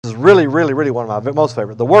is really, really, really one of my most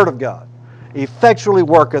favorite. The Word of God effectually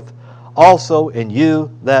worketh also in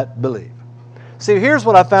you that believe. See, here's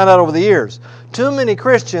what I found out over the years. Too many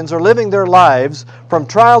Christians are living their lives from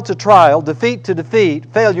trial to trial, defeat to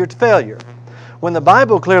defeat, failure to failure, when the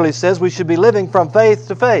Bible clearly says we should be living from faith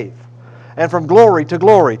to faith and from glory to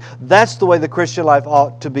glory. That's the way the Christian life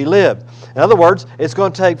ought to be lived. In other words, it's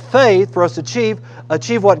going to take faith for us to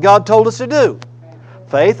achieve what God told us to do.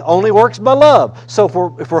 Faith only works by love. So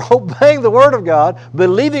if we're obeying the Word of God,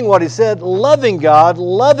 believing what He said, loving God,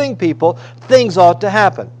 loving people, things ought to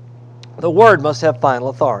happen. The Word must have final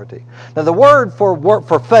authority. Now the word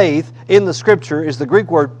for faith in the Scripture is the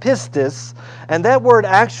Greek word pistis, and that word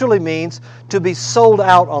actually means to be sold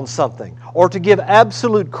out on something or to give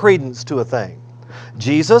absolute credence to a thing.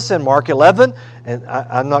 Jesus in Mark 11, and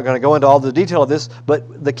I'm not going to go into all the detail of this,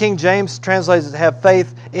 but the King James translates it have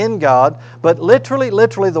faith in God, but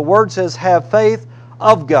literally the word says have faith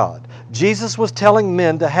of God. Jesus was telling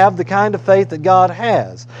men to have the kind of faith that God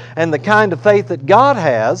has, and the kind of faith that God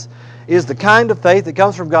has is the kind of faith that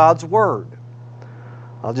comes from God's Word.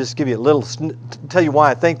 I'll just give you a little, tell you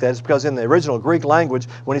why I think that. It's because in the original Greek language,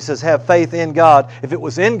 when he says have faith in God, if it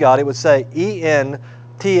was in God, it would say entheos,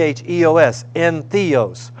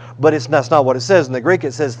 entheos. But that's not what it says. In the Greek,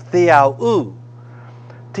 it says theou,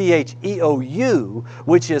 theou,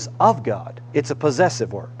 which is of God. It's a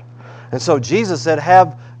possessive word. And so Jesus said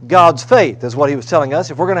have God's faith, is what He was telling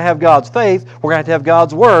us. If we're going to have God's faith, we're going to have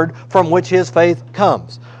God's Word from which His faith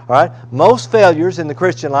comes. All right? Most failures in the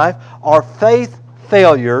Christian life are faith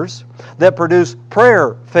failures that produce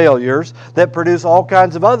prayer failures, that produce all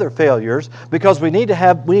kinds of other failures, because we need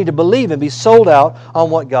to believe and be sold out on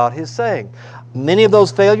what God is saying. Many of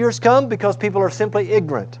those failures come because people are simply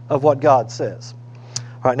ignorant of what God says.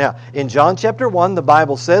 All right, now, in John chapter 1, the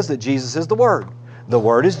Bible says that Jesus is the Word. The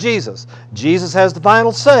Word is Jesus. Jesus has the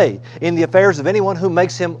final say in the affairs of anyone who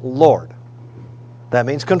makes Him Lord. That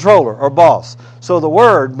means controller or boss. So the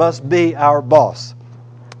Word must be our boss.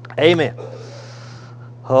 Amen.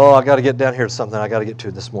 Oh, I got to get down here to something I got to get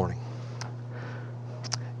to this morning.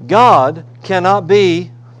 God cannot be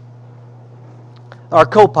our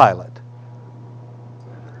co-pilot.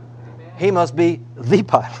 He must be the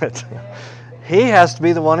pilot. He has to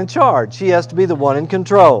be the one in charge. He has to be the one in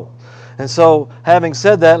control. And so, having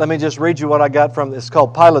said that, let me just read you what I got from, it's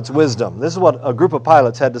called Pilot's Wisdom. This is what a group of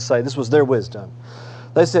pilots had to say. This was their wisdom.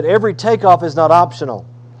 They said, every takeoff is not optional.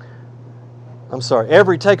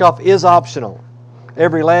 Every takeoff is optional.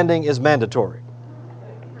 Every landing is mandatory.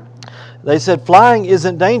 They said, flying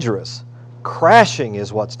isn't dangerous. Crashing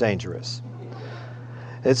is what's dangerous.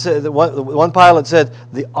 It said, one pilot said,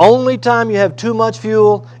 the only time you have too much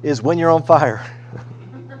fuel is when you're on fire.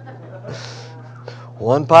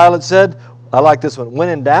 One pilot said, I like this one, when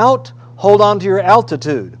in doubt, hold on to your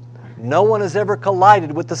altitude. No one has ever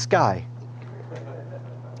collided with the sky.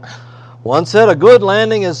 One said, a good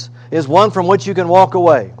landing is one from which you can walk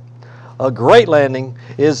away. A great landing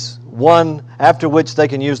is one after which they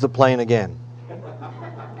can use the plane again.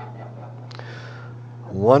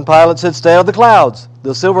 One pilot said, stay out of the clouds.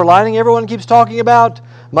 The silver lining everyone keeps talking about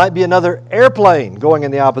might be another airplane going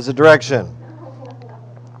in the opposite direction.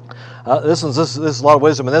 This is a lot of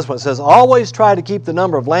wisdom in this one. It says, always try to keep the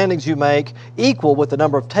number of landings you make equal with the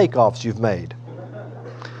number of takeoffs you've made.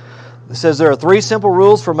 It says there are 3 simple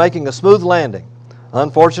rules for making a smooth landing.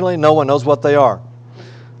 Unfortunately, no one knows what they are.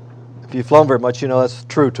 If you've flown very much, you know that's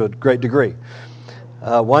true to a great degree.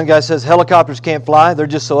 One guy says helicopters can't fly. They're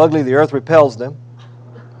just so ugly the earth repels them.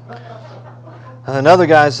 Another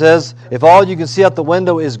guy says, if all you can see out the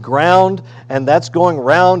window is ground and that's going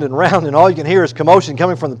round and round and all you can hear is commotion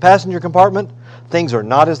coming from the passenger compartment, things are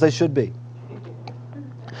not as they should be.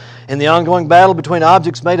 In the ongoing battle between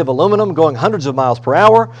objects made of aluminum going hundreds of miles per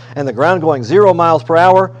hour and the ground going 0 miles per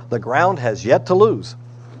hour, the ground has yet to lose.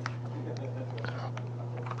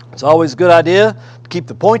 It's always a good idea to keep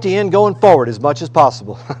the pointy end going forward as much as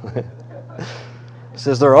possible. It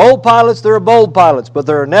says there are old pilots, there are bold pilots, but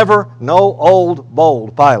there are never no old,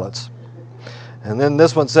 bold pilots. And then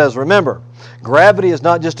this one says, remember, gravity is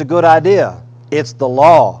not just a good idea, it's the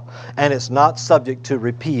law, and it's not subject to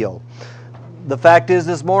repeal. The fact is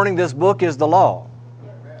this morning, this book is the law.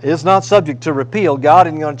 It's not subject to repeal. God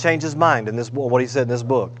isn't going to change His mind in this, what He said in this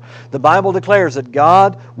book. The Bible declares that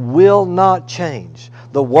God will not change.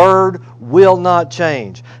 The Word will not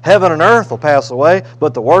change. Heaven and earth will pass away,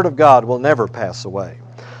 but the Word of God will never pass away.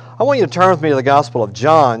 I want you to turn with me to the Gospel of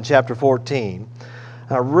John, chapter 14.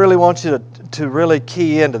 I really want you to really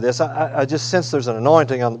key into this. I just sense there's an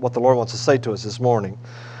anointing on what the Lord wants to say to us this morning.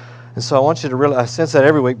 And so I want you to realize, I sense that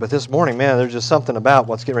every week, but this morning, man, there's just something about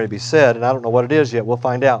what's getting ready to be said, and I don't know what it is yet. We'll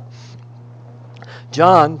find out.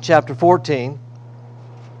 John chapter 14,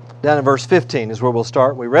 down in verse 15 is where we'll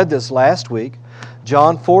start. We read this last week.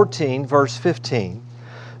 John 14, verse 15.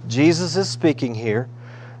 Jesus is speaking here.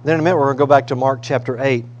 Then in a minute we're going to go back to Mark chapter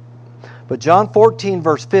 8. But John 14,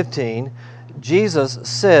 verse 15, Jesus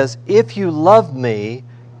says, "If you love me,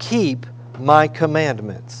 keep my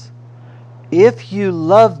commandments." If you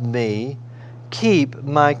love me, keep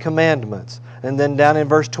my commandments. And then down in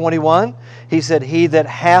verse 21, he said, "He that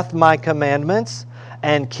hath my commandments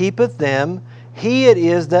and keepeth them, he it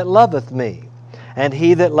is that loveth me. And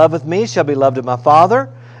he that loveth me shall be loved of my Father,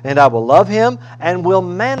 and I will love him, and will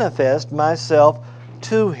manifest myself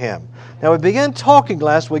to him." Now we began talking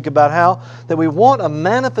last week about how that we want a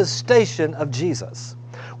manifestation of Jesus.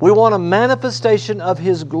 We want a manifestation of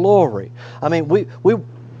His glory. I mean,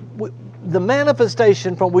 the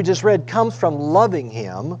manifestation from what we just read comes from loving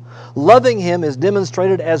Him. Loving Him is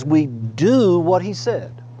demonstrated as we do what He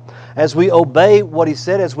said, as we obey what He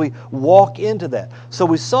said, as we walk into that. So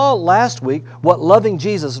we saw last week what loving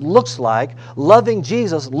Jesus looks like. Loving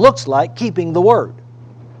Jesus looks like keeping the Word.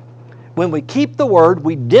 When we keep the Word,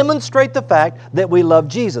 we demonstrate the fact that we love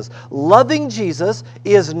Jesus. Loving Jesus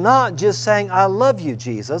is not just saying, "I love you,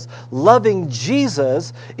 Jesus." Loving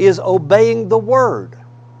Jesus is obeying the Word.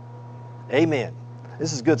 Amen.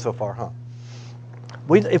 This is good so far, huh?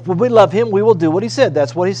 If we love Him, we will do what He said.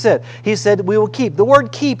 That's what He said. He said we will keep. The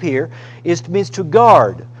word keep here means to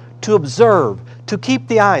guard, to observe, to keep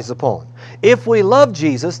the eyes upon. If we love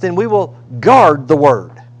Jesus, then we will guard the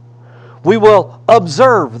Word. We will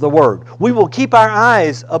observe the Word. We will keep our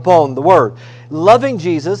eyes upon the Word. Loving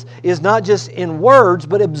Jesus is not just in words,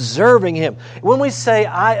 but observing Him. When we say,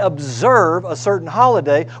 "I observe a certain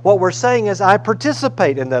holiday," what we're saying is, I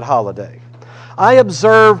participate in that holiday. We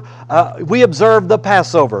observe the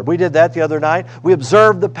Passover. We did that the other night. We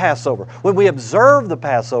observed the Passover. When we observe the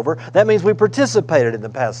Passover, that means we participated in the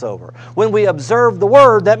Passover. When we observe the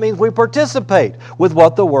Word, that means we participate with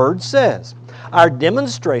what the Word says. Our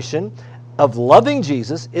demonstration of loving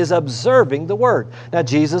Jesus is observing the Word. Now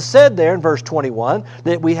Jesus said there in verse 21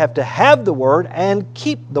 that we have to have the Word and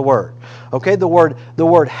keep the Word. Okay, the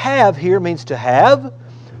word have here means to have,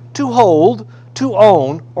 to hold, to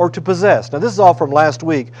own, or to possess. Now this is all from last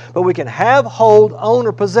week, but we can have, hold, own,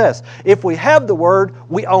 or possess. If we have the Word,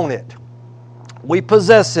 we own it. We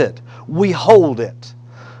possess it. We hold it.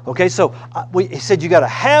 Okay, so he said you got to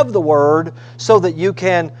have the Word so that you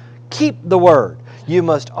can keep the Word. You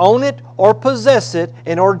must own it or possess it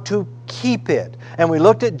in order to keep it. And we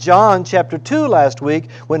looked at John chapter 2 last week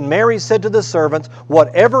when Mary said to the servants,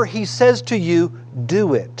 "Whatever He says to you,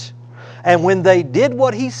 do it." And when they did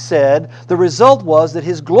what He said, the result was that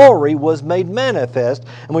His glory was made manifest.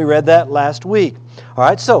 And we read that last week. All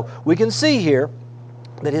right, so we can see here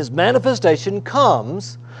that His manifestation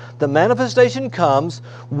comes. The manifestation comes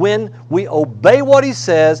when we obey what He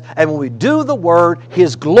says, and when we do the Word,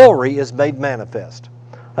 His glory is made manifest.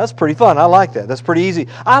 That's pretty fun. I like that. That's pretty easy.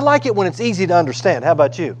 I like it when it's easy to understand. How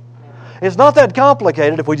about you? It's not that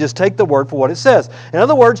complicated if we just take the Word for what it says. In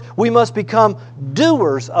other words, we must become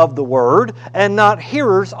doers of the Word and not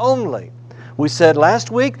hearers only. We said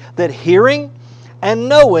last week that hearing and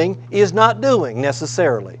knowing is not doing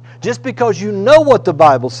necessarily. Just because you know what the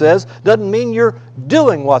Bible says doesn't mean you're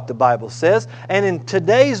doing what the Bible says. And in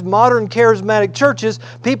today's modern charismatic churches,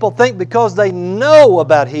 people think because they know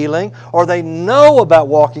about healing, or they know about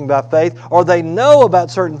walking by faith, or they know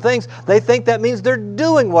about certain things, they think that means they're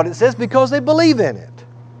doing what it says because they believe in it.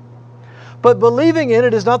 But believing in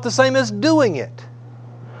it is not the same as doing it.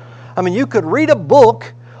 I mean, you could read a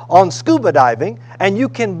book on scuba diving, and you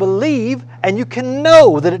can believe and you can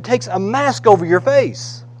know that it takes a mask over your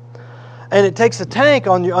face. And it takes a tank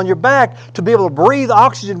on your back to be able to breathe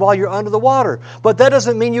oxygen while you're under the water. But that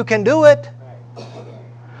doesn't mean you can do it.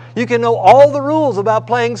 You can know all the rules about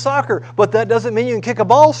playing soccer, but that doesn't mean you can kick a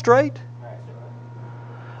ball straight.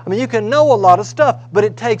 I mean, you can know a lot of stuff, but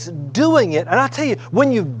it takes doing it. And I tell you,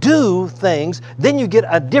 when you do things, then you get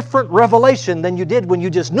a different revelation than you did when you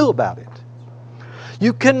just knew about it.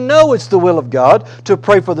 You can know it's the will of God to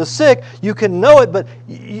pray for the sick. You can know it, but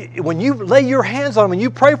when you lay your hands on them and you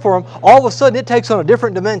pray for them, all of a sudden it takes on a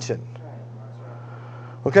different dimension.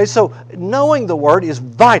 Okay, so knowing the Word is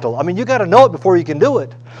vital. I mean, you got to know it before you can do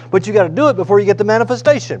it, but you got to do it before you get the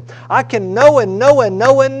manifestation. I can know and know and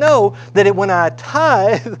know and know that when I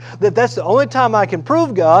tithe, that's the only time I can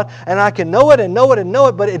prove God, and I can know it and know it and know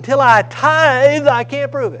it, but until I tithe, I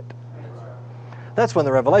can't prove it. That's when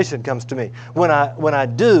the revelation comes to me, when I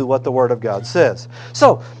do what the Word of God says.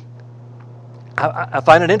 So, I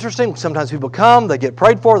find it interesting. Sometimes people come, they get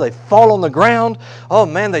prayed for, they fall on the ground. Oh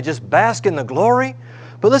man, they just bask in the glory.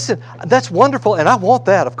 But listen, that's wonderful, and I want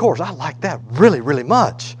that, of course. I like that really, really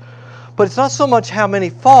much. But it's not so much how many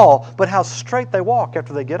fall, but how straight they walk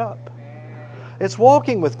after they get up. It's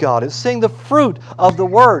walking with God. It's seeing the fruit of the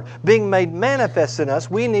Word being made manifest in us.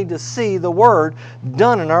 We need to see the Word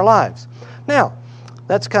done in our lives. Now,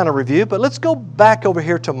 that's kind of review, but let's go back over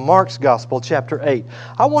here to Mark's Gospel, chapter 8.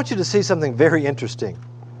 I want you to see something very interesting.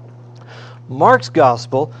 Mark's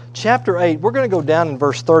Gospel, chapter 8, we're going to go down in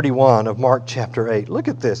verse 31 of Mark chapter 8. Look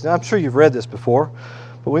at this. Now, I'm sure you've read this before,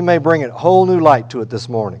 but we may bring a whole new light to it this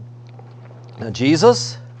morning. Now,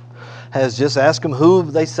 Jesus has just asked them who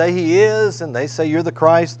they say He is, and they say, you're the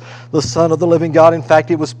Christ, the Son of the living God. In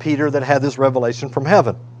fact, it was Peter that had this revelation from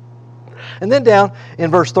heaven. And then down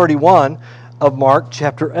in verse 31 of Mark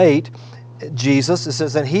chapter 8, Jesus, it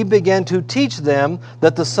says, and He began to teach them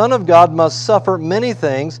that the Son of God must suffer many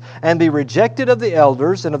things and be rejected of the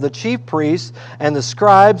elders and of the chief priests and the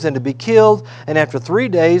scribes and to be killed and after 3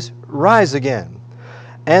 days rise again.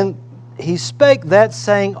 And He spake that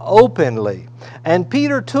saying openly. And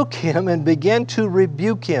Peter took Him and began to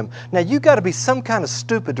rebuke Him. Now you've got to be some kind of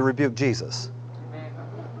stupid to rebuke Jesus.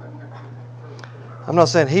 I'm not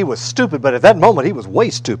saying He was stupid, but at that moment He was way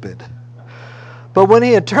stupid. But when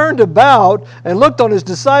He had turned about and looked on His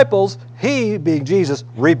disciples, He, being Jesus,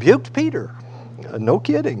 rebuked Peter. No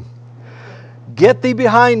kidding. Get thee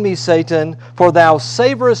behind me, Satan, for thou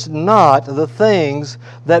savorest not the things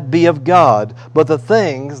that be of God, but the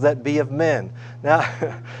things that be of men. Now,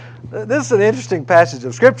 this is an interesting passage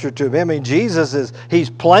of Scripture to me. I mean, He's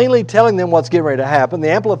plainly telling them what's getting ready to happen. The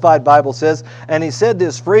Amplified Bible says, and He said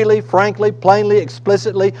this freely, frankly, plainly,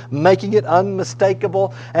 explicitly, making it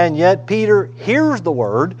unmistakable. And yet Peter hears the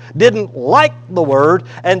Word, didn't like the Word,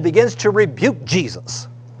 and begins to rebuke Jesus.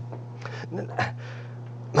 Man,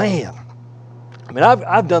 I mean,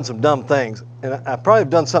 I've done some dumb things, and I probably have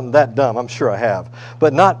done something that dumb. I'm sure I have,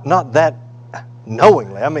 but not that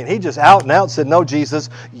knowingly. I mean, he just out and out said, no, Jesus,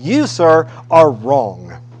 you, sir, are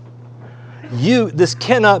wrong. This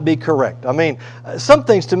cannot be correct. I mean, some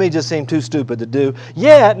things to me just seem too stupid to do.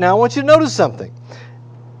 Yet, now I want you to notice something.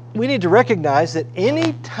 We need to recognize that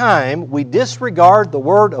any time we disregard the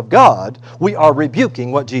Word of God, we are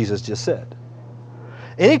rebuking what Jesus just said.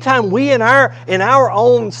 Anytime we in our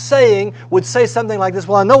own saying would say something like this,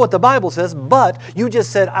 well, I know what the Bible says, but you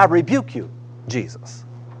just said, I rebuke you, Jesus.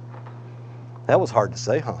 That was hard to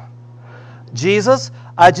say, huh? Jesus,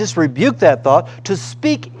 I just rebuke that thought. To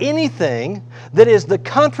speak anything that is the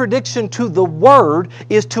contradiction to the Word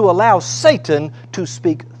is to allow Satan to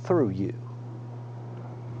speak through you.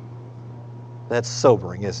 That's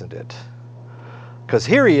sobering, isn't it? Because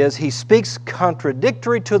here he speaks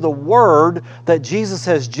contradictory to the Word that Jesus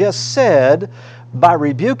has just said by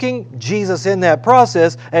rebuking Jesus in that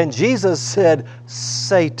process, and Jesus said,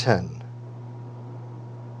 Satan.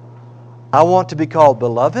 I want to be called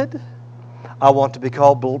beloved. I want to be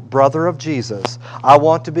called brother of Jesus. I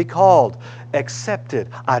want to be called accepted.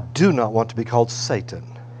 I do not want to be called Satan.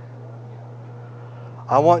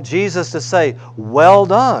 I want Jesus to say, well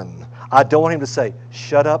done. I don't want Him to say,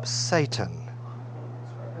 shut up, Satan.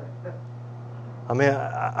 I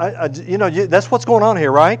mean, that's what's going on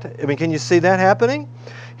here, right? I mean, can you see that happening?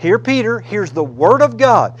 Here Peter hears the Word of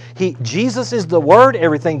God. Jesus is the Word.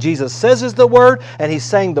 Everything Jesus says is the Word. And he's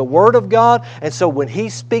saying the Word of God. And so when he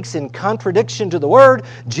speaks in contradiction to the Word,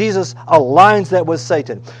 Jesus aligns that with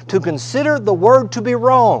Satan. To consider the Word to be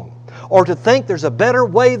wrong, or to think there's a better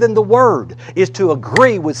way than the Word, is to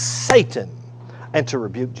agree with Satan and to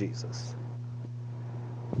rebuke Jesus.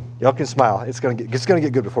 Y'all can smile. It's going to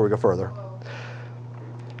get good before we go further.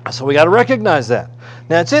 So we got to recognize that.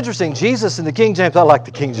 Now it's interesting, Jesus in the King James, I like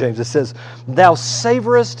the King James, it says, thou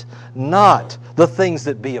savorest not the things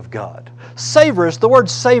that be of God. Savorest, the word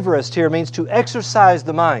savorest here means to exercise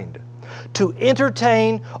the mind, to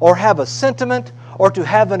entertain or have a sentiment or to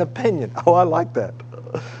have an opinion. Oh, I like that.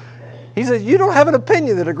 He says, you don't have an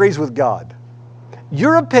opinion that agrees with God.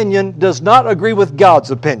 Your opinion does not agree with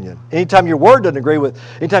God's opinion. Anytime your opinion doesn't agree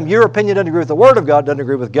with the Word of God, doesn't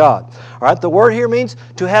agree with God. All right, the word here means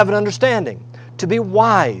to have an understanding, to be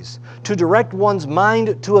wise, to direct one's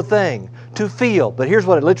mind to a thing, to feel. But here's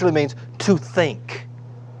what it literally means, to think.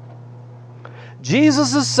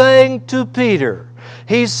 Jesus is saying to Peter,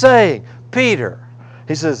 He's saying, Peter,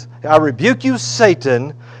 He says, I rebuke you,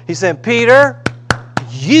 Satan. He's saying, Peter,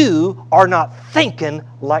 you are not thinking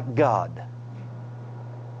like God.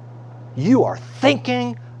 You are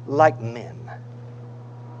thinking like men.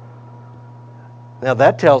 Now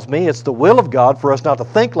that tells me it's the will of God for us not to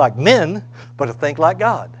think like men, but to think like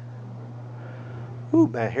God. Ooh,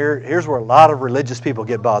 man, here's where a lot of religious people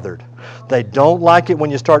get bothered. They don't like it when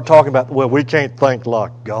you start talking about, well, we can't think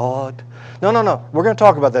like God. No. We're going to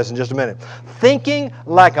talk about this in just a minute. Thinking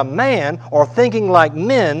like a man or thinking like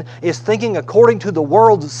men is thinking according to the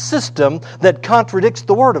world's system that contradicts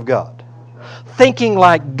the Word of God. Thinking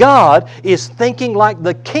like God is thinking like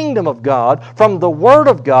the kingdom of God from the Word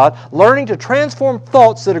of God, learning to transform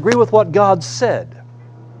thoughts that agree with what God said.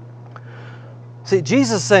 See,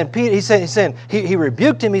 Jesus is saying, he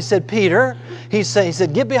rebuked him. He said, Peter, he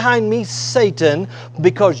said, get behind me, Satan,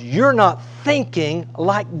 because you're not thinking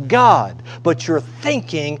like God, but you're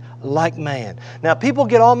thinking like man. Now, people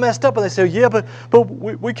get all messed up and they say, yeah, but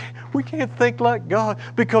we can't think like God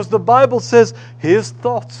because the Bible says His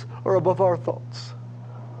thoughts are above our thoughts.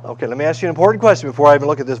 Okay, let me ask you an important question before I even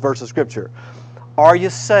look at this verse of Scripture. Are you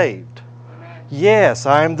saved? Yes,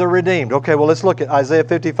 I am the redeemed. Okay, well, let's look at Isaiah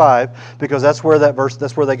 55 because that's where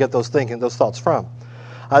they get those thoughts from.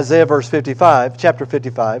 Isaiah chapter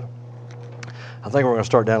 55. I think we're going to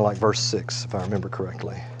start down like verse 6, if I remember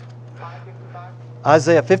correctly.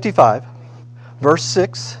 Isaiah 55, verse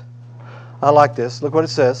 6. I like this. Look what it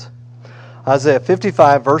says. Isaiah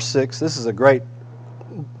 55, verse 6. This is a great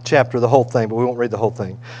chapter, the whole thing, but we won't read the whole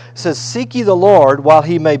thing. It says, seek ye the Lord while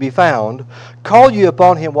He may be found. Call ye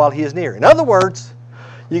upon Him while He is near. In other words,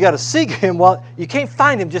 you got to seek Him while you can't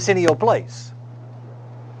find Him just any old place.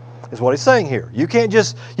 Is what He's saying here. You can't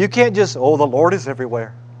just, oh, the Lord is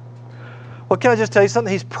everywhere. Well, can I just tell you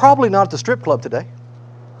something? He's probably not at the strip club today.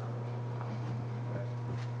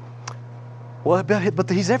 Well, but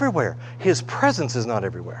He's everywhere. His presence is not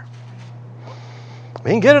everywhere. He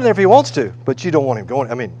can get in there if He wants to, but you don't want Him going.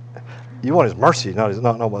 I mean, you want His mercy, not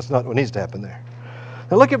what needs to happen there.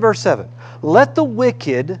 Now look at verse 7. Let the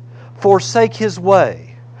wicked forsake his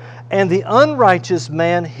way, and the unrighteous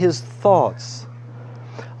man his thoughts.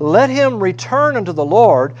 Let him return unto the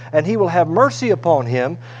Lord, and He will have mercy upon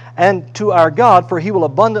him, and to our God, for He will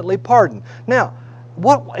abundantly pardon. Now,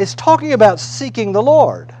 what is talking about seeking the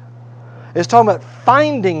Lord? It's talking about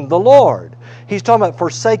finding the Lord. He's talking about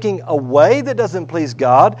forsaking a way that doesn't please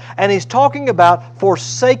God, and He's talking about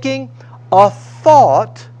forsaking a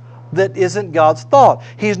thought that isn't God's thought.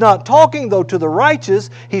 He's not talking, though, to the righteous.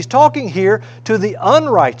 He's talking here to the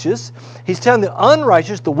unrighteous. He's telling the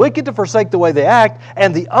unrighteous, the wicked, to forsake the way they act,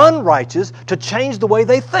 and the unrighteous to change the way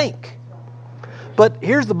they think. But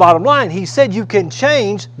here's the bottom line. He said you can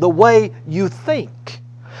change the way you think.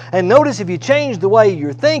 And notice, if you change the way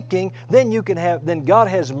you're thinking, then God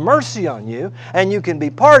has mercy on you, and you can be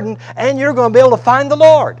pardoned, and you're going to be able to find the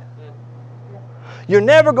Lord. You're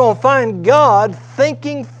never going to find God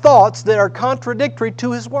thinking thoughts that are contradictory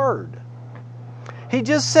to His Word. He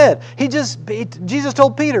just said, Jesus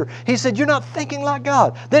told Peter, He said, you're not thinking like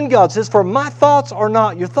God. Then God says, for my thoughts are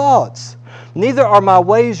not your thoughts. Neither are my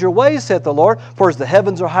ways your ways, saith the Lord. For as the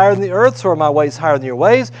heavens are higher than the earth, so are my ways higher than your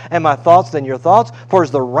ways, and my thoughts than your thoughts. For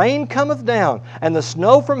as the rain cometh down, and the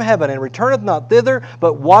snow from heaven, and returneth not thither,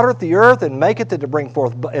 but watereth the earth, and maketh it to bring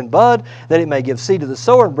forth and bud, that it may give seed to the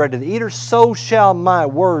sower and bread to the eater, so shall my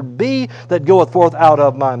word be that goeth forth out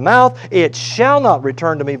of my mouth. It shall not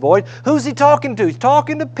return to me void. Who's He talking to? He's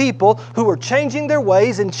talking to people who are changing their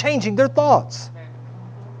ways and changing their thoughts.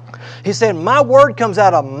 He said, my word comes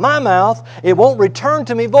out of my mouth. It won't return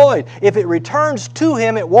to me void. If it returns to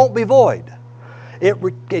Him, it won't be void.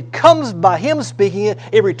 It comes by Him speaking it.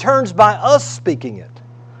 It returns by us speaking it.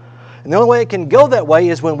 And the only way it can go that way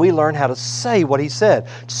is when we learn how to say what He said.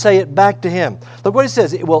 Say it back to Him. Look what He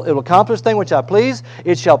says. It will accomplish the thing which I please.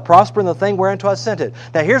 It shall prosper in the thing whereunto I sent it.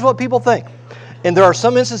 Now here's what people think. And there are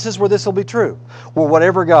some instances where this will be true. Where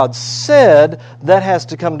whatever God said, that has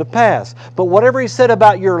to come to pass. But whatever He said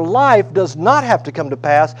about your life does not have to come to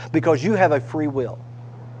pass because you have a free will.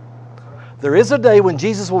 There is a day when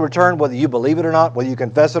Jesus will return, whether you believe it or not, whether you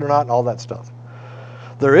confess it or not, and all that stuff.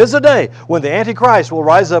 There is a day when the Antichrist will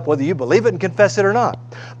rise up, whether you believe it and confess it or not.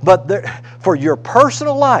 But for your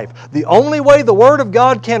personal life, the only way the Word of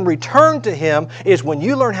God can return to Him is when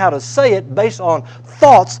you learn how to say it based on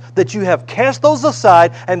thoughts that you have cast those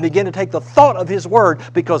aside and begin to take the thought of His Word,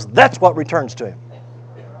 because that's what returns to Him.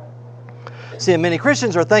 See, and many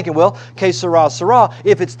Christians are thinking, well, que sera, sera.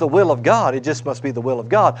 If it's the will of God, it just must be the will of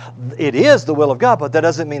God. It is the will of God, but that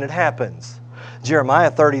doesn't mean it happens.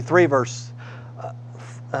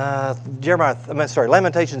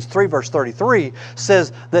 Lamentations 3 verse 33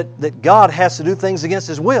 says that God has to do things against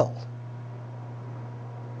His will.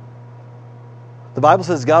 The Bible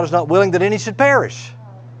says God is not willing that any should perish.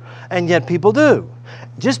 And yet people do.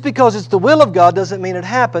 Just because it's the will of God doesn't mean it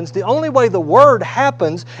happens. The only way the Word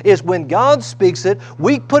happens is when God speaks it,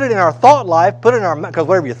 we put it in our thought life, put it in our mouth, because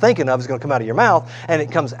whatever you're thinking of is going to come out of your mouth, and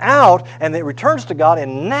it comes out, and it returns to God,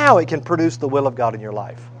 and now it can produce the will of God in your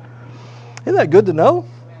life. Isn't that good to know?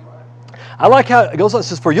 I like how it goes on. It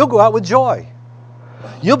says, for you'll go out with joy.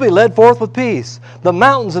 You'll be led forth with peace. The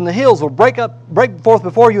mountains and the hills will break forth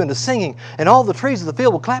before you into singing, and all the trees of the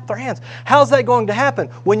field will clap their hands. How's that going to happen?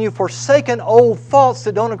 When you've forsaken old thoughts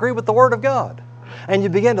that don't agree with the Word of God, and you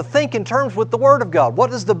begin to think in terms with the Word of God.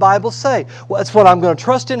 What does the Bible say? Well, that's what I'm going to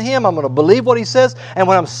trust in Him. I'm going to believe what He says. And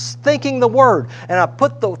when I'm thinking the Word, and I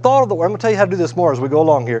put the thought of the Word, I'm going to tell you how to do this more as we go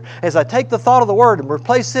along here. As I take the thought of the Word and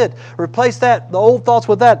replace that, the old thoughts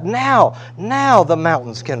with that, now the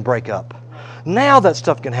mountains can break up. Now that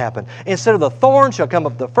stuff can happen. Instead of the thorn shall come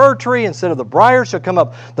up the fir tree, instead of the briar shall come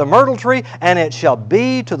up the myrtle tree, and it shall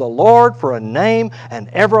be to the Lord for a name, an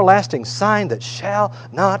everlasting sign that shall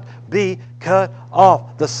not be cut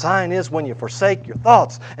off. The sign is when you forsake your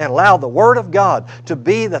thoughts and allow the Word of God to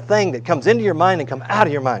be the thing that comes into your mind and come out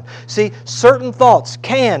of your mind. See, certain thoughts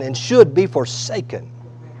can and should be forsaken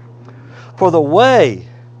for the way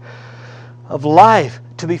of life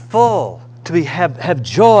to be full, to have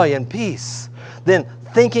joy and peace. Then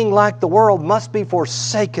thinking like the world must be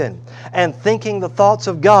forsaken, and thinking the thoughts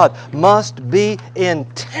of God must be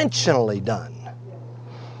intentionally done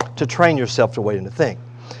to train yourself to wait and to think.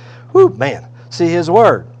 Whew, man. See, His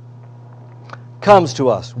Word comes to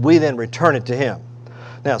us. We then return it to Him.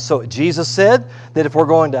 Now, so Jesus said that if we're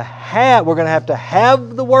going to have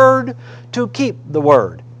the Word to keep the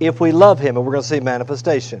Word. If we love Him, and we're going to see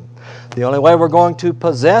manifestation. The only way we're going to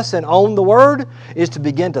possess and own the Word is to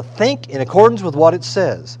begin to think in accordance with what it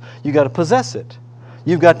says. You've got to possess it.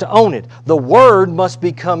 You've got to own it. The Word must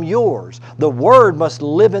become yours. The Word must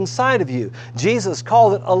live inside of you. Jesus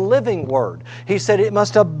called it a living Word. He said it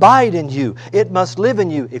must abide in you. It must live in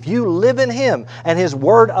you. If you live in Him and His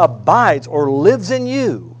Word abides or lives in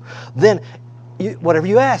you, then whatever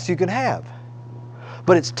you ask, you can have.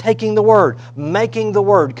 But it's taking the Word, making the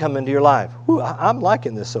Word come into your life. Ooh, I'm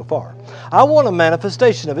liking this so far. I want a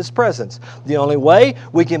manifestation of His presence. The only way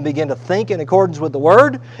we can begin to think in accordance with the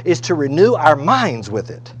Word is to renew our minds with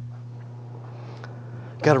it.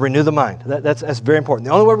 Got to renew the mind. That's very important.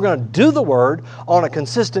 The only way we're going to do the Word on a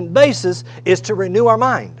consistent basis is to renew our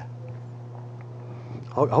mind.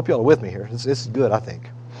 I hope y'all are with me here. This is good, I think.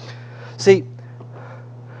 See,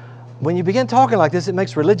 when you begin talking like this, it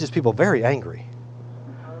makes religious people very angry.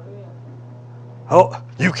 Oh,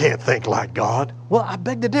 you can't think like God. Well, I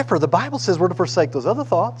beg to differ. The Bible says we're to forsake those other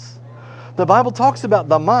thoughts. The Bible talks about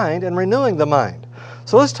the mind and renewing the mind.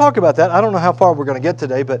 So let's talk about that. I don't know how far we're going to get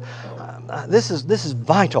today, but this is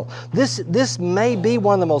vital. This may be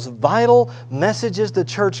one of the most vital messages the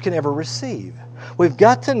church can ever receive. We've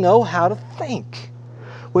got to know how to think.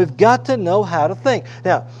 We've got to know how to think.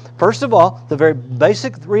 Now, first of all, the very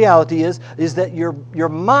basic reality is that your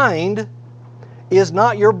mind is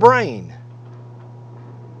not your brain.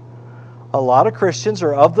 A lot of Christians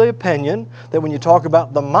are of the opinion that when you talk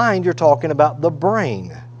about the mind, you're talking about the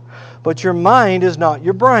brain. But your mind is not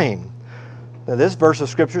your brain. Now, this verse of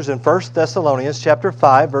Scripture is in 1 Thessalonians chapter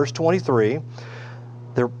 5, verse 23.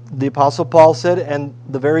 The Apostle Paul said, and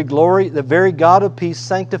the very God of peace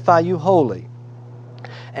sanctify you wholly.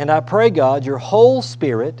 And I pray, God, your whole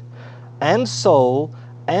spirit and soul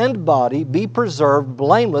and body be preserved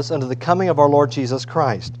blameless unto the coming of our Lord Jesus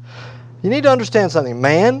Christ. You need to understand something.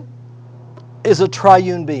 Man is a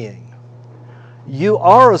triune being. You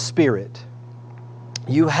are a spirit.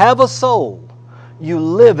 You have a soul. You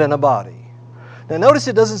live in a body. Now notice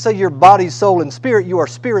it doesn't say your body, soul, and spirit. You are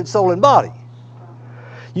spirit, soul, and body.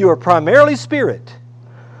 You are primarily spirit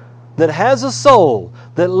that has a soul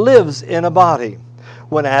that lives in a body.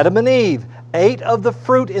 When Adam and Eve ate of the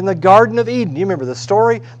fruit in the Garden of Eden, you remember the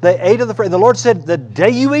story? They ate of the fruit. And the Lord said, the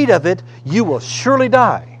day you eat of it, you will surely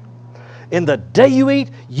die. In the day you eat,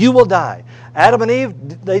 you will die. Adam and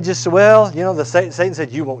Eve, they just said, Satan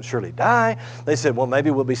said, you won't surely die. They said, well,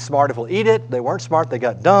 maybe we'll be smart if we'll eat it. They weren't smart, they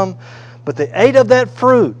got dumb. But they ate of that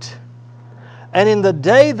fruit. And in the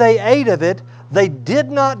day they ate of it, they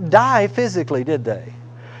did not die physically, did they?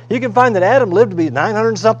 You can find that Adam lived to be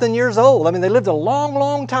 900-something years old. I mean, they lived a long,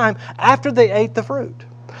 long time after they ate the fruit.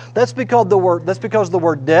 That's because the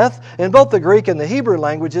word death in both the Greek and the Hebrew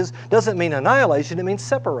languages doesn't mean annihilation, it means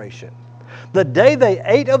separation. The day they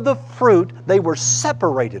ate of the fruit, they were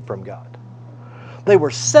separated from God. They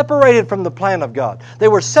were separated from the plan of God. They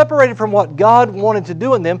were separated from what God wanted to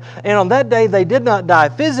do in them. And on that day, they did not die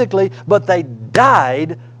physically, but they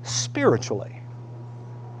died spiritually.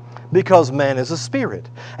 because man is a spirit.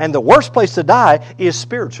 And the worst place to die is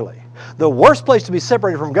spiritually. The worst place to be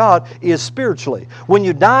separated from God is spiritually. When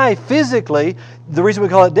you die physically, the reason we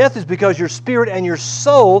call it death is because your spirit and your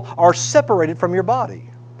soul are separated from your body.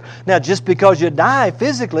 Now, just because you die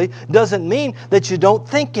physically doesn't mean that you don't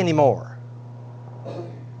think anymore.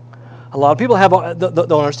 A lot of people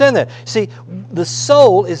don't understand that. See, the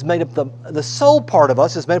soul is made up, the soul part of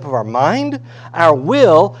us is made up of our mind, our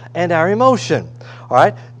will, and our emotion. All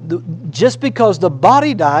right? Just because the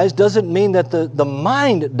body dies doesn't mean that the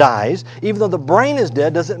mind dies. Even though the brain is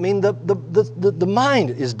dead doesn't mean the mind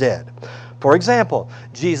is dead. For example,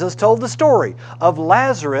 Jesus told the story of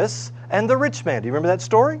Lazarus and the rich man. Do you remember that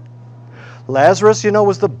story? Lazarus,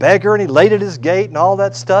 was the beggar, and he laid at his gate and all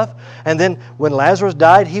that stuff. And then when Lazarus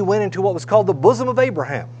died, he went into what was called the bosom of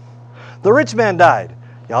Abraham. The rich man died.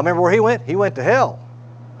 Y'all remember where he went? He went to hell.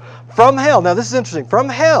 From hell. Now this is interesting. From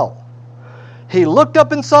hell, he looked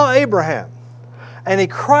up and saw Abraham. And he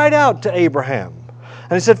cried out to Abraham.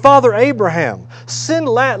 And he said, Father Abraham,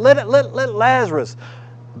 let Lazarus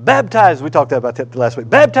baptize. We talked about that last week.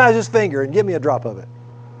 Baptize his finger and give me a drop of it.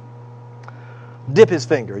 Dip his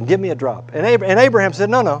finger and give me a drop. And Abraham said,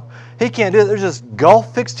 no, he can't do it. There's this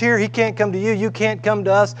gulf fixed here. He can't come to you. You can't come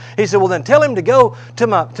to us. He said, well, then tell him to go to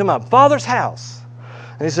my father's house.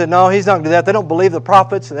 And he said, no, he's not going to do that. They don't believe the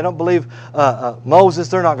prophets, and they don't believe Moses.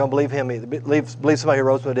 They're not going to believe him either. Believe somebody who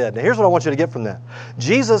rose from the dead. Now, here's what I want you to get from that.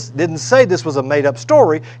 Jesus didn't say this was a made-up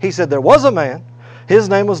story. He said there was a man. His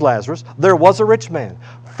name was Lazarus. There was a rich man.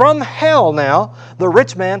 From hell now, the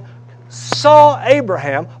rich man saw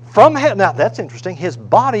Abraham from hell. Now, that's interesting. His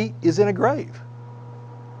body is in a grave.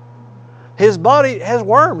 His body has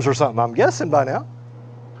worms or something, I'm guessing by now.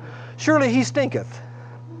 Surely he stinketh.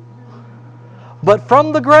 But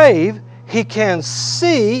from the grave, he can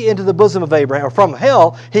see into the bosom of Abraham. Or from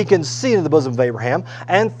hell, he can see into the bosom of Abraham.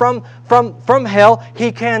 And from hell,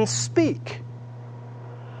 he can speak.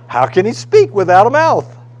 How can he speak without a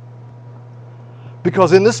mouth?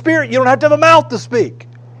 Because in the Spirit, you don't have to have a mouth to speak.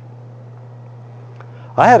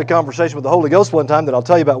 I had a conversation with the Holy Ghost one time that I'll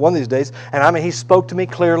tell you about one of these days. And he spoke to me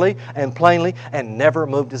clearly and plainly and never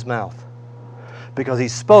moved his mouth. Because he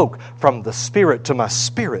spoke from the Spirit to my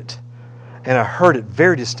spirit. And I heard it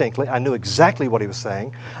very distinctly. I knew exactly what he was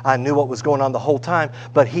saying. I knew what was going on the whole time.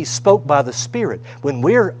 But he spoke by the Spirit. When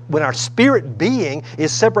our spirit being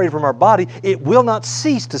is separated from our body, it will not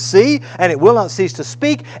cease to see and it will not cease to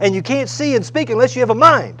speak. And you can't see and speak unless you have a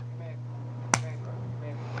mind.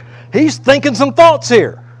 He's thinking some thoughts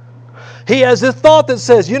here. He has this thought that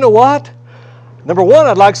says, you know what? Number one,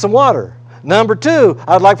 I'd like some water. Number two,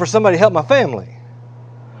 I'd like for somebody to help my family.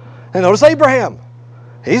 And notice Abraham.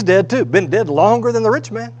 He's dead too. Been dead longer than the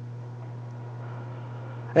rich man.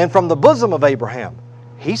 And from the bosom of Abraham,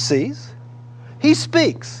 he sees, he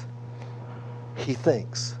speaks, he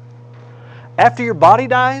thinks. After your body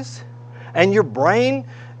dies and your brain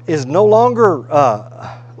is no longer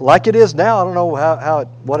like it is now, I don't know how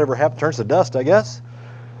whatever happened turns to dust, I guess.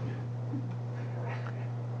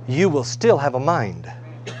 You will still have a mind.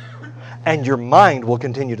 And your mind will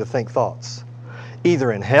continue to think thoughts.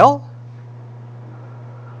 Either in hell,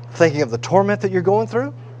 thinking of the torment that you're going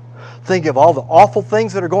through, thinking of all the awful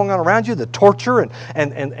things that are going on around you, the torture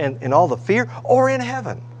and all the fear, or in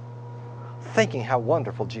heaven, thinking how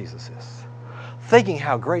wonderful Jesus is, thinking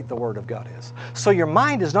how great the Word of God is. So your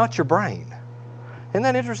mind is not your brain. Isn't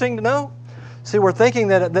that interesting to know? See, we're thinking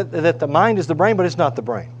that the mind is the brain, but it's not the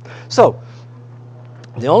brain. So,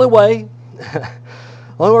 the only way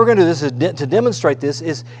we're going to do this is to demonstrate this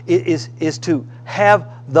is to have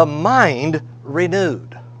the mind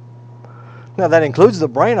renewed. Now, that includes the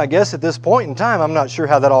brain, I guess, at this point in time. I'm not sure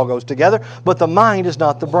how that all goes together, but the mind is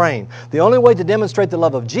not the brain. The only way to demonstrate the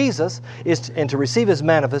love of Jesus and to receive His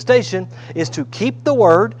manifestation is to keep the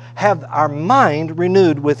Word, have our mind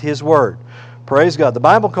renewed with His Word. Praise God. The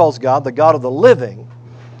Bible calls God the God of the living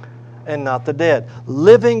and not the dead.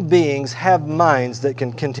 Living beings have minds that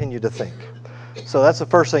can continue to think. So that's the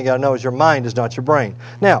first thing you got to know is your mind is not your brain.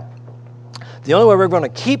 Now, the only way we're going to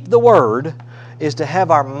keep the Word is to have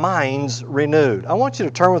our minds renewed. I want you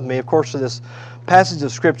to turn with me, of course, to this passage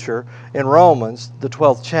of Scripture in Romans, the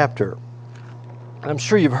 12th chapter. I'm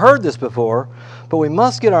sure you've heard this before, but we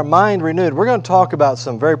must get our mind renewed. We're going to talk about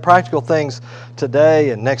some very practical things today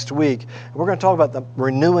and next week. We're going to talk about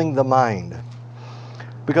renewing the mind.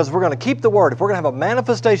 Because if we're going to keep the Word, if we're going to have a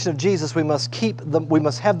manifestation of Jesus, we must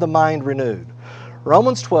have the mind renewed.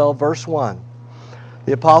 Romans 12, verse 1.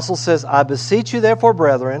 The apostle says, I beseech you therefore,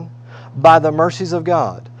 brethren, by the mercies of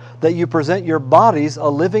God, that you present your bodies a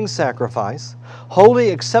living sacrifice, wholly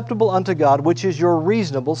acceptable unto God, which is your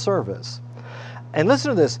reasonable service. And listen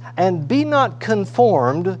to this. And be not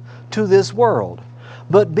conformed to this world,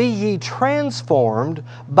 but be ye transformed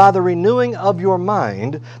by the renewing of your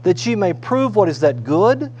mind, that ye may prove what is that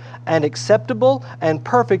good and acceptable and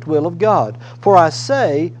perfect will of God. For I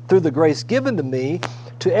say, through the grace given to me,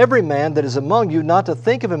 to every man that is among you, not to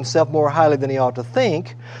think of himself more highly than he ought to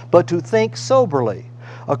think, but to think soberly,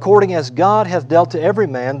 according as God hath dealt to every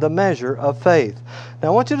man the measure of faith. Now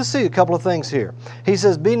I want you to see a couple of things here. He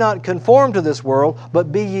says, be not conformed to this world,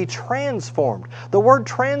 but be ye transformed. The word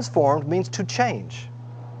transformed means to change.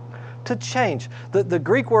 To change. The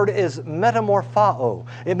Greek word is metamorphao.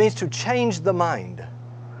 It means to change the mind.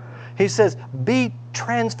 He says, be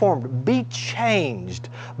transformed, be changed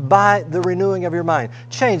by the renewing of your mind.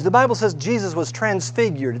 Change. The Bible says Jesus was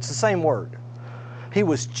transfigured. It's the same word. He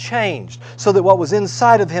was changed so that what was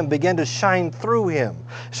inside of Him began to shine through Him.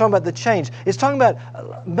 It's talking about the change. It's talking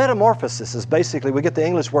about metamorphosis is basically, we get the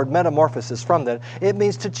English word metamorphosis from that. It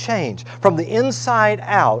means to change. From the inside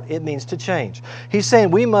out, it means to change. He's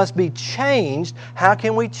saying we must be changed. How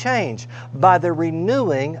can we change? By the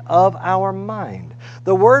renewing of our mind.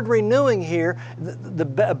 The word renewing here, the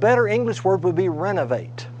better English word would be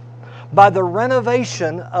renovate. By the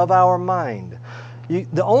renovation of our mind.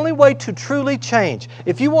 The only way to truly change,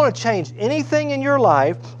 if you want to change anything in your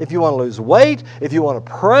life, if you want to lose weight, if you want to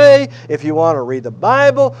pray, if you want to read the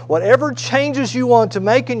Bible, whatever changes you want to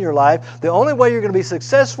make in your life, the only way you're going to be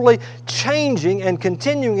successfully changing and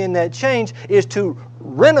continuing in that change is to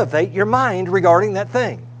renovate your mind regarding that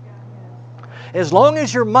thing. As long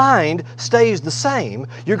as your mind stays the same,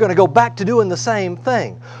 you're going to go back to doing the same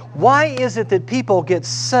thing. Why is it that people get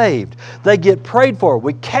saved? They get prayed for.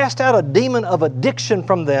 We cast out a demon of addiction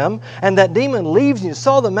from them, and that demon leaves, and you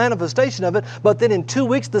saw the manifestation of it, but then in 2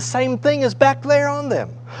 weeks the same thing is back there on them.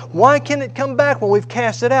 Why can it come back when we've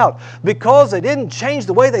cast it out? Because they didn't change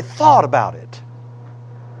the way they thought about it.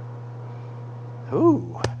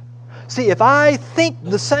 Ooh. See, if I think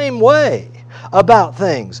the same way about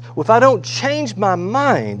things, if I don't change my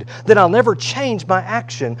mind, then I'll never change my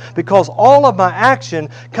action, because all of my action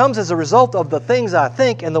comes as a result of the things I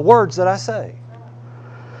think and the words that I say.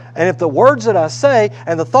 And if the words that I say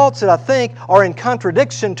and the thoughts that I think are in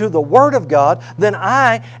contradiction to the Word of God, then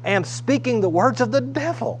I am speaking the words of the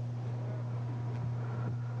devil.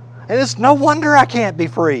 And it's no wonder I can't be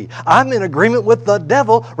free. I'm in agreement with the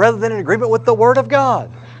devil rather than in agreement with the Word of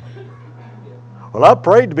God. Well, I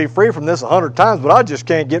prayed to be free from this 100 times, but I just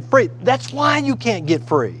can't get free. That's why you can't get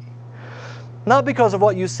free. Not because of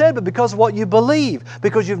what you said, but because of what you believe.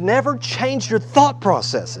 Because you've never changed your thought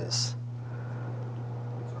processes.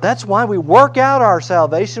 That's why we work out our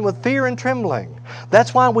salvation with fear and trembling.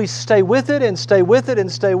 That's why we stay with it and stay with it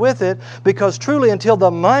and stay with it. Because truly, until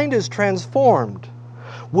the mind is transformed,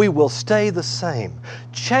 we will stay the same.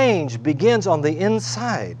 Change begins on the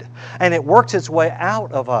inside, and it works its way out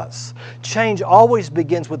of us. Change always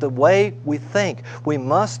begins with the way we think. We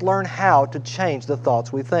must learn how to change the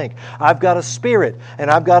thoughts we think. I've got a spirit, and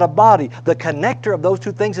I've got a body. The connector of those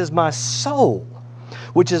two things is my soul,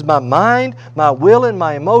 which is my mind, my will, and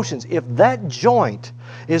my emotions. If that joint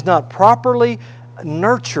is not properly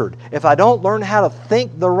nurtured, if I don't learn how to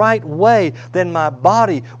think the right way, then my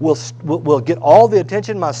body will get all the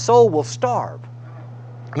attention. My soul will starve.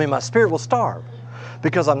 My spirit will starve,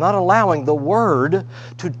 because I'm not allowing the Word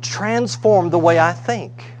to transform the way I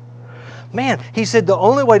think. Man, he said the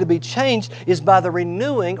only way to be changed is by the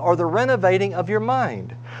renewing or the renovating of your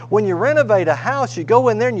mind. When you renovate a house, you go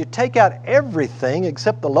in there and you take out everything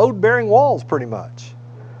except the load-bearing walls pretty much.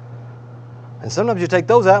 And sometimes you take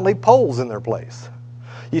those out and leave poles in their place.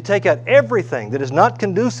 You take out everything that is not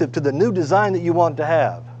conducive to the new design that you want to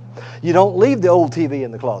have. You don't leave the old TV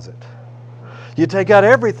in the closet. You take out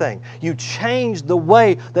everything. You change the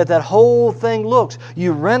way that whole thing looks.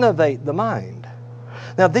 You renovate the mind.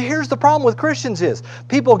 Now, here's the problem with Christians is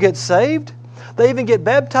people get saved. They even get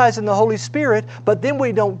baptized in the Holy Spirit, but then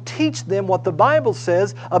we don't teach them what the Bible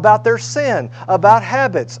says about their sin, about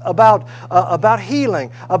habits, about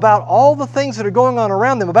healing, about all the things that are going on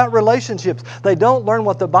around them, about relationships. They don't learn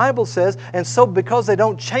what the Bible says, and so because they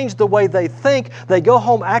don't change the way they think, they go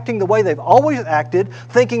home acting the way they've always acted,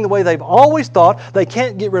 thinking the way they've always thought. They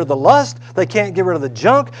can't get rid of the lust, they can't get rid of the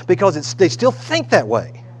junk, because they still think that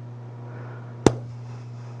way.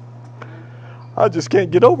 I just can't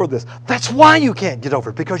get over this. That's why you can't get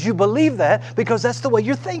over it, because you believe that, because that's the way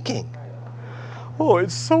you're thinking. Oh,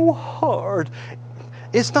 it's so hard.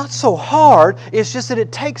 It's not so hard. It's just that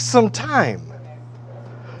it takes some time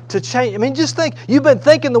to change. Just think. You've been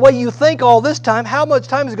thinking the way you think all this time. How much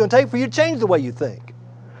time is it going to take for you to change the way you think?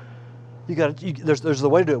 There's a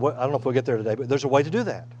way to do it. I don't know if we'll get there today, but there's a way to do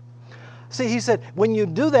that. See, he said, when you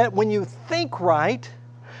do that, when you think right,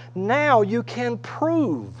 now you can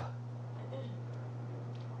prove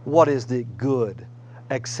what is the good,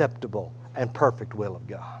 acceptable, and perfect will of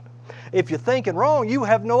God. If you're thinking wrong, you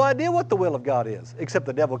have no idea what the will of God is, except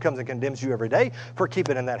the devil comes and condemns you every day for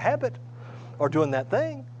keeping in that habit or doing that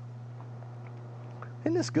thing.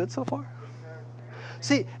 Isn't this good so far?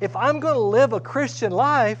 See, if I'm going to live a Christian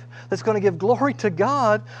life that's going to give glory to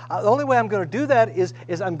God, the only way I'm going to do that is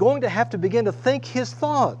I'm going to have to begin to think His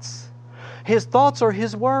thoughts. His thoughts are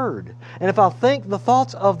His Word. And if I think the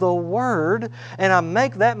thoughts of the Word and I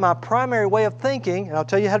make that my primary way of thinking, and I'll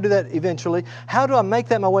tell you how to do that eventually, how do I make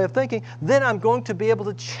that my way of thinking? Then I'm going to be able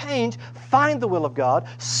to change, find the will of God,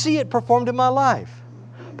 see it performed in my life.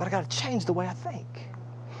 But I've got to change the way I think.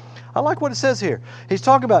 I like what it says here. He's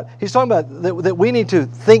talking about that we need to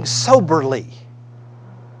think soberly.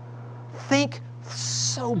 Think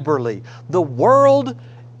soberly. The world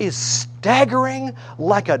is staggering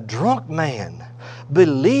like a drunk man,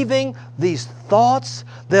 believing these thoughts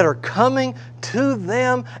that are coming to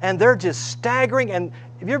them, and they're just staggering. And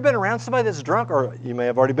have you ever been around somebody that's drunk, or you may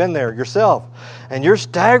have already been there yourself, and you're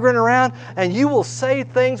staggering around, and you will say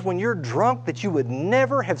things when you're drunk that you would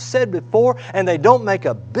never have said before, and they don't make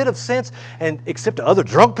a bit of sense, and except to other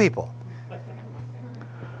drunk people.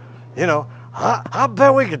 You know, I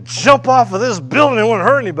bet we could jump off of this building and it wouldn't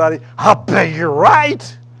hurt anybody. I bet you're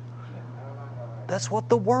right. That's what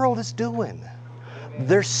the world is doing.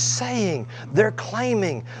 They're saying, they're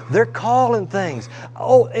claiming, they're calling things.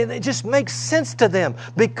 Oh, and it just makes sense to them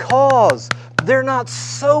because they're not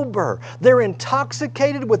sober. They're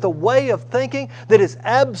intoxicated with a way of thinking that is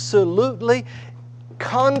absolutely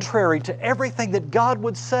contrary to everything that God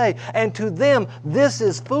would say. And to them, this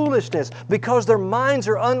is foolishness because their minds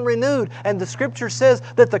are unrenewed. And the Scripture says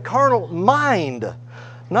that the carnal mind,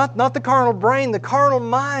 not the carnal brain, the carnal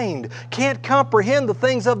mind can't comprehend the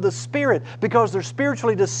things of the Spirit because they're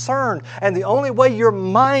spiritually discerned. And the only way your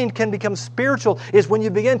mind can become spiritual is when you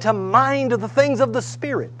begin to mind the things of the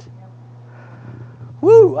Spirit.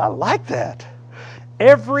 Woo, I like that.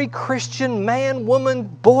 Every Christian man, woman,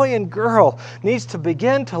 boy, and girl needs to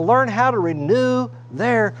begin to learn how to renew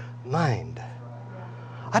their mind.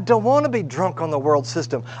 I don't want to be drunk on the world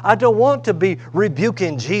system. I don't want to be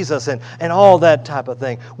rebuking Jesus and all that type of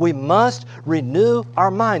thing. We must renew our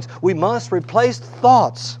minds. We must replace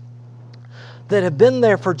thoughts that have been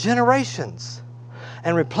there for generations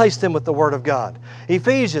and replace them with the Word of God.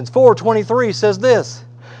 Ephesians 4:23 says this,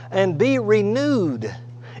 "And be renewed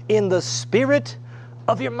in the spirit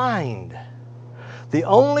of your mind." The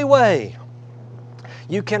only way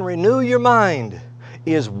you can renew your mind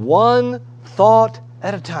is one thought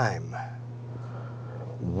at a time.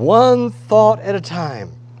 One thought at a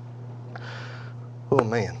time. Oh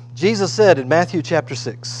man. Jesus said in Matthew chapter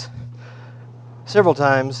 6, several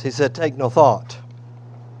times He said, "Take no thought."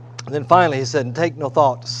 And then finally He said, "Take no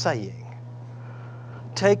thought saying."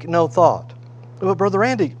 Take no thought. Well, Brother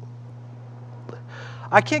Randy,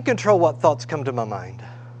 I can't control what thoughts come to my mind.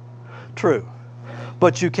 True.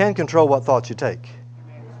 But you can control what thoughts you take.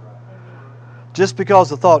 Just because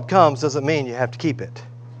the thought comes doesn't mean you have to keep it.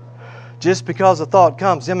 Just because the thought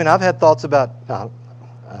comes, I mean, I've had thoughts about,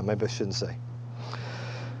 maybe I shouldn't say.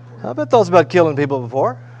 I've had thoughts about killing people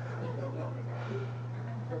before.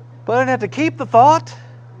 But I didn't have to keep the thought.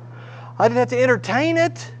 I didn't have to entertain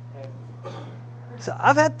it. So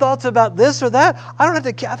I've had thoughts about this or that.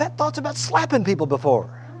 I've had thoughts about slapping people before.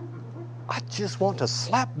 I just want to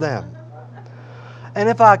slap them. And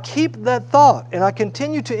if I keep that thought and I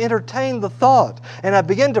continue to entertain the thought and I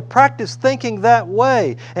begin to practice thinking that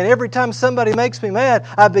way, and every time somebody makes me mad,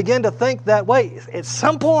 I begin to think that way, at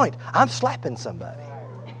some point, I'm slapping somebody.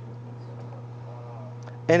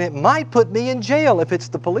 And it might put me in jail if it's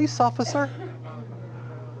the police officer.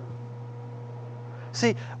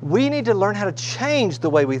 See, we need to learn how to change the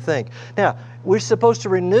way we think. Now, we're supposed to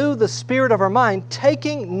renew the spirit of our mind,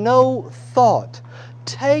 taking no thought.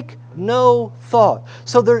 Take no thought.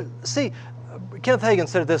 So Kenneth Hagin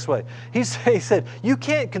said it this way. He said, you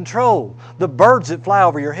can't control the birds that fly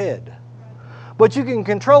over your head, but you can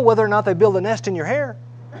control whether or not they build a nest in your hair.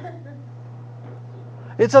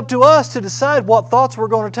 It's up to us to decide what thoughts we're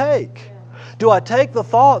going to take. Do I take the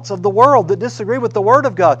thoughts of the world that disagree with the Word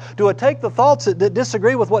of God? Do I take the thoughts that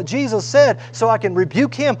disagree with what Jesus said so I can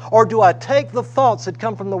rebuke Him? Or do I take the thoughts that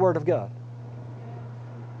come from the Word of God?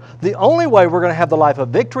 The only way we're going to have the life of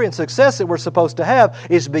victory and success that we're supposed to have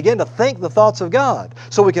is to begin to think the thoughts of God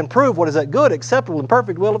so we can prove what is that good, acceptable, and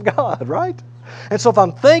perfect will of God, right? And so if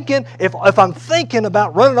I'm thinking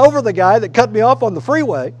about running over the guy that cut me off on the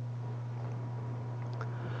freeway,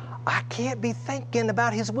 I can't be thinking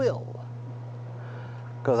about his will.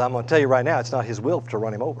 Because I'm going to tell you right now, it's not His will to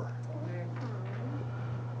run him over.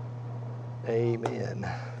 Amen.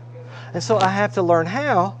 And so I have to learn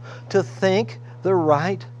how to think the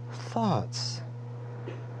right thoughts.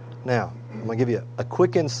 Now, I'm going to give you a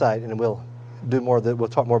quick insight, and we'll do more. We'll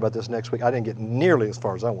talk more about this next week. I didn't get nearly as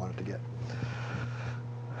far as I wanted to get.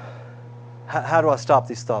 How do I stop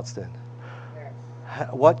these thoughts then?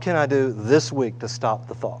 What can I do this week to stop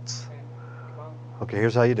the thoughts? Okay,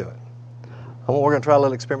 here's how you do it. We're going to try a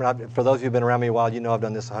little experiment. For those of you who've been around me a while, you know I've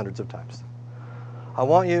done this hundreds of times. I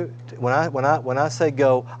want you, when I say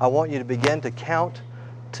go, I want you to begin to count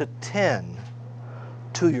to 10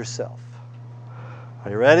 to yourself.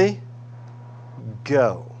 Are you ready?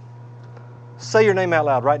 Go. Say your name out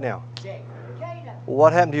loud right now.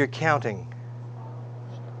 What happened to your counting?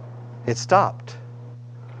 It stopped.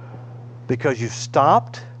 Because you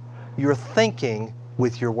stopped your thinking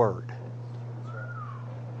with your word.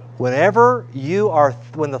 When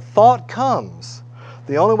the thought comes,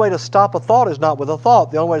 the only way to stop a thought is not with a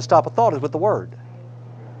thought. The only way to stop a thought is with the word.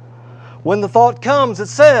 When the thought comes, it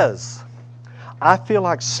says, I feel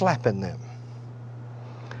like slapping them.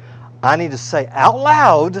 I need to say out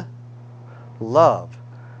loud, love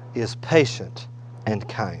is patient and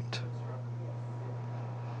kind.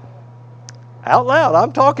 Out loud,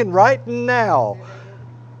 I'm talking right now.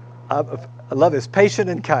 Love is patient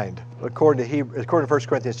and kind, according to 1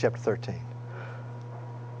 Corinthians chapter 13.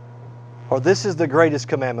 Or this is the greatest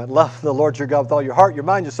commandment. Love the Lord your God with all your heart, your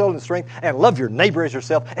mind, your soul, and strength, and love your neighbor as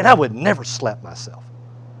yourself. And I would never slap myself.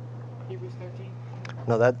 Hebrews 13?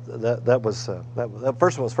 No, that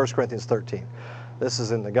first one was 1 Corinthians 13. This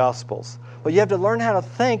is in the Gospels. But you have to learn how to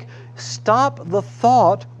think. Stop the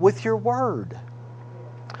thought with your word.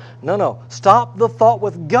 No. Stop the thought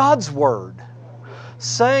with God's word.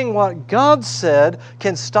 Saying what God said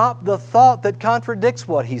can stop the thought that contradicts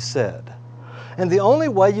what He said. And the only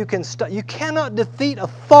way you cannot defeat a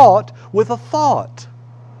thought with a thought.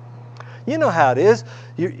 You know how it is.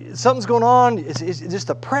 Something's going on. It's just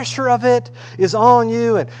the pressure of it is on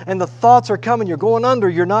you, and the thoughts are coming. You're going under.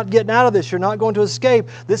 You're not getting out of this. You're not going to escape.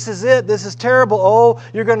 This is it. This is terrible. Oh,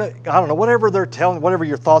 you're going to, I don't know, whatever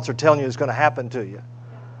your thoughts are telling you is going to happen to you.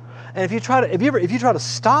 And if you try to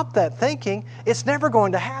stop that thinking, it's never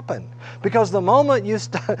going to happen. Because the moment you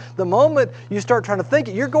start trying to think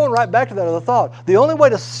it, you're going right back to that other thought. The only way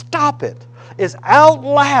to stop it is out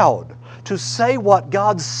loud to say what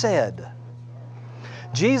God said.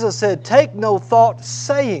 Jesus said, take no thought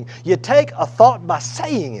saying. You take a thought by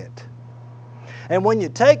saying it. And when you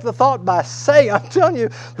take the thought by saying, I'm telling you,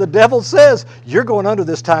 the devil says, you're going under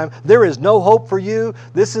this time. There is no hope for you.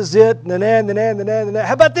 This is it.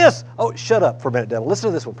 How about this? Oh, shut up for a minute, devil. Listen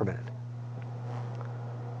to this one for a minute.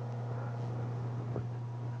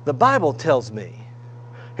 The Bible tells me,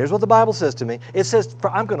 here's what the Bible says to me. It says,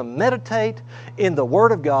 I'm going to meditate in the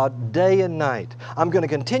Word of God day and night. I'm going to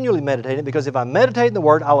continually meditate it because if I meditate in the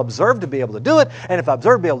Word, I'll observe to be able to do it. And if I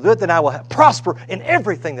observe to be able to do it, then I will prosper in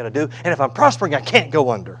everything that I do. And if I'm prospering, I can't go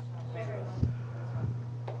under.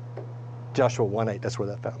 Joshua 1:8, that's where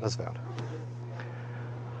that's found.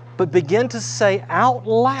 But begin to say out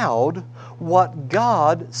loud what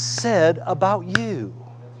God said about you.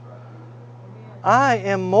 I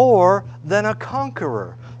am more than a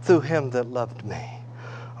conqueror through Him that loved me.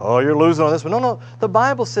 Oh, you're losing on this one. No. The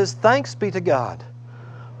Bible says, thanks be to God,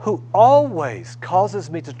 who always causes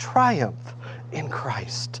me to triumph in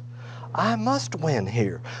Christ. I must win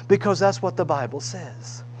here because that's what the Bible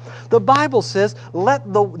says. The Bible says, now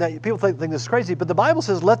people think this is crazy, but the Bible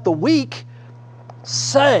says, let the weak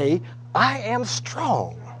say, I am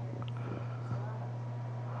strong.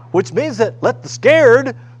 Which means that let the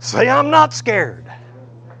scared say, I'm not scared.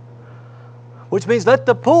 Which means let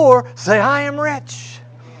the poor say, I am rich.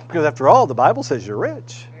 Because after all, the Bible says you're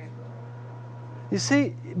rich. You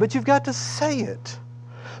see, but you've got to say it.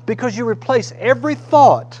 Because you replace every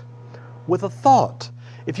thought with a thought.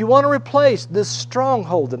 If you want to replace this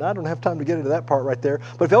stronghold, and I don't have time to get into that part right there,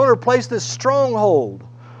 but if you want to replace this stronghold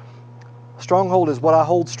is what I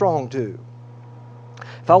hold strong to.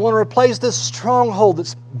 If I want to replace this stronghold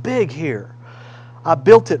that's big here, I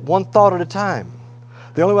built it one thought at a time.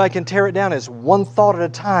 The only way I can tear it down is one thought at a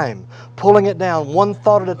time, pulling it down one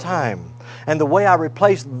thought at a time. And the way I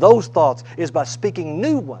replace those thoughts is by speaking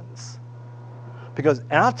new ones. And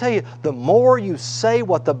I'll tell you, the more you say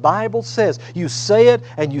what the Bible says, you say it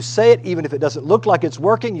and you say it even if it doesn't look like it's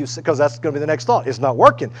working, because that's going to be the next thought. It's not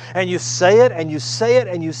working. And you say it and you say it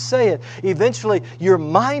and you say it. Eventually, your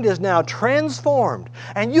mind is now transformed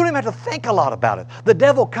and you don't even have to think a lot about it. The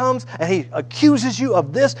devil comes and he accuses you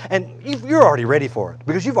of this and you're already ready for it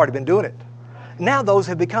because you've already been doing it. Now those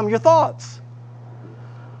have become your thoughts.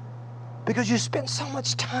 Because you spend so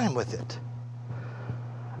much time with it.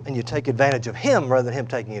 And you take advantage of Him rather than Him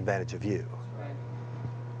taking advantage of you.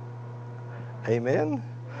 Amen?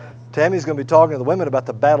 Tammy's going to be talking to the women about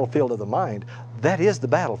the battlefield of the mind. That is the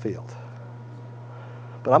battlefield.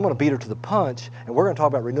 But I'm going to beat her to the punch, and we're going to talk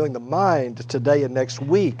about renewing the mind today and next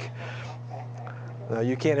week. Now,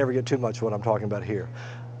 you can't ever get too much of what I'm talking about here.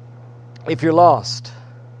 If you're lost,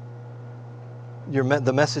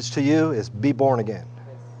 the message to you is be born again.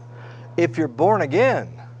 If you're born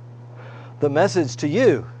again, the message to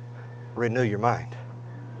you, renew your mind.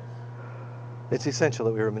 It's essential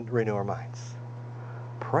that we renew our minds.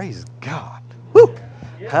 Praise God. Woo!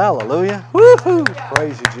 Hallelujah. Woo-hoo!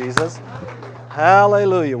 Praise you, Jesus.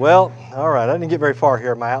 Hallelujah. Well, all right. I didn't get very far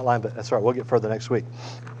here in my outline, but that's all right. We'll get further next week.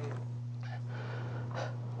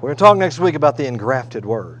 We're going to talk next week about the engrafted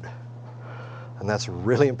word. And that's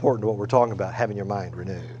really important to what we're talking about, having your mind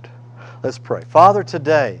renewed. Let's pray. Father,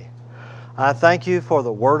 today, I thank you for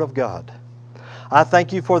the Word of God. I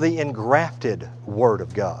thank you for the engrafted Word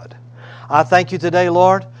of God. I thank you today,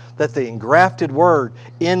 Lord, that the engrafted Word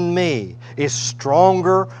in me is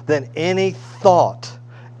stronger than any thought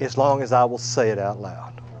as long as I will say it out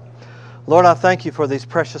loud. Lord, I thank you for these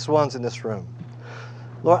precious ones in this room.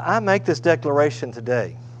 Lord, I make this declaration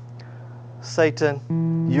today.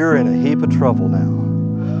 Satan, you're in a heap of trouble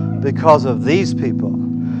now because of these people,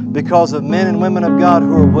 because of men and women of God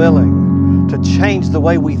who are willing to change the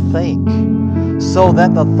way we think so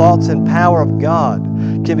that the thoughts and power of God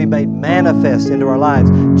can be made manifest into our lives.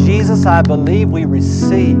 Jesus, I believe we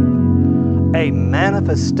receive a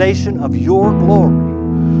manifestation of your glory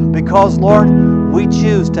because, Lord, we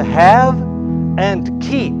choose to have and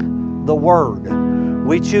keep the Word.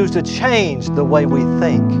 We choose to change the way we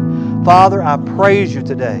think. Father, I praise you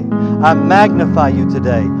today. I magnify you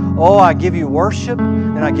today. Oh, I give you worship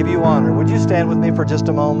and I give you honor. Would you stand with me for just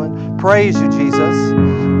a moment? Praise you, Jesus.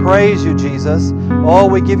 Praise you, Jesus. Oh,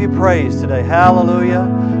 we give you praise today.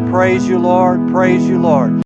 Hallelujah. Praise you, Lord. Praise you, Lord.